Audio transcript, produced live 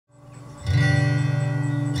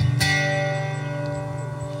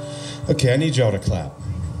Okay, I need y'all to clap.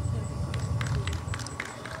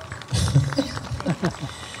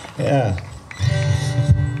 Yeah.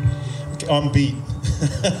 Okay, on beat.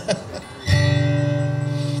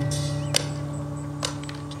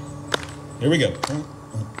 Here we go.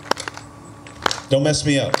 Don't mess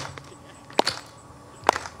me up.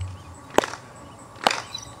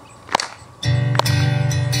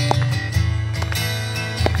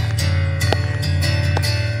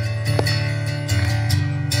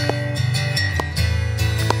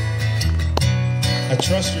 I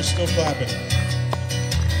trust you're still clapping.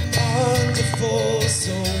 Wonderful,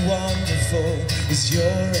 so wonderful is your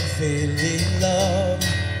unfailing love.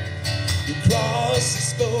 Your cross has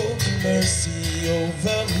spoken mercy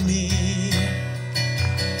over me.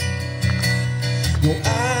 No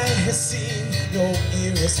eye has seen, no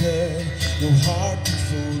ear has heard, no heart can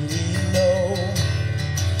fully know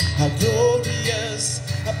how glorious,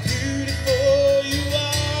 how beautiful you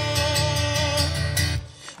are.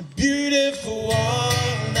 Beautiful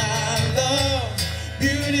one I love,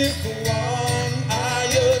 beautiful one I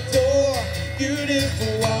adore,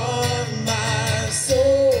 beautiful one my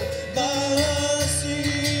soul must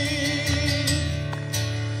see.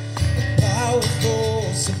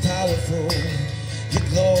 Powerful, so powerful, your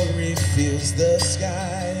glory fills the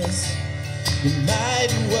skies, your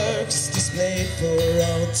mighty works displayed for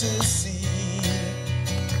all to see.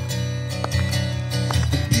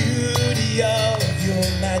 The beauty of your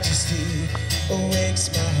majesty awakes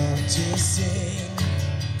my heart to sing.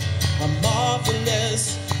 How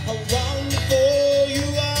marvelous, how wonderful you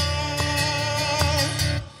are.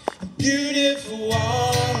 Beautiful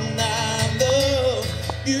one I love,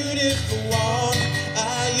 beautiful one I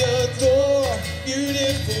adore,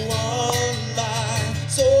 beautiful one my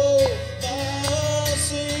soul must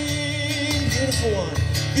sing.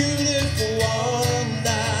 Beautiful one I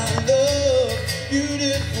love,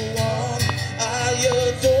 beautiful one I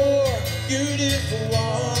adore, beautiful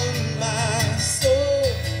one my soul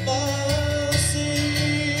must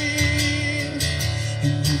sing.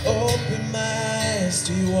 And you opened my eyes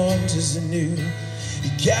to your wonders anew.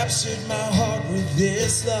 You captured my heart with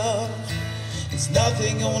this love. There's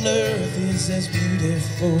nothing on earth is as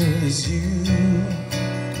beautiful as you.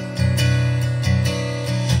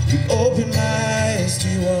 You opened my eyes to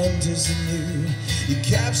your wonders anew. You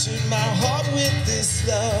captured my heart with this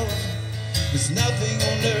love. There's nothing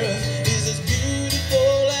on earth is as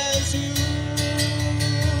beautiful as you.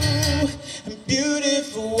 And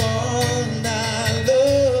beautiful one I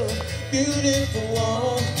love, beautiful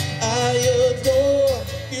one I adore,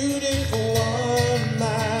 beautiful one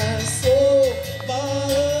my soul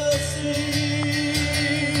must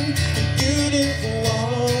sing. And beautiful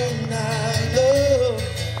one I love,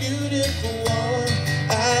 beautiful one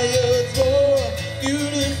I adore,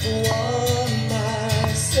 beautiful one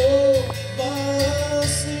my soul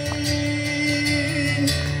must sing.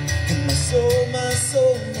 And my soul must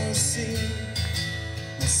sing.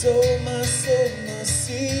 My soul must sing.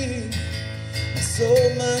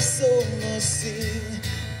 My soul must sing.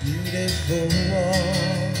 Beautiful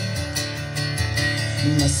one.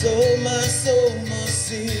 My soul must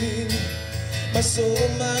sing. My soul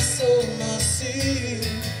must sing.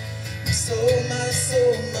 My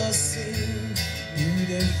soul must sing.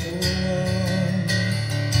 Beautiful one.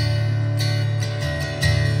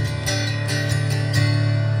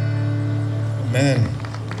 Amen.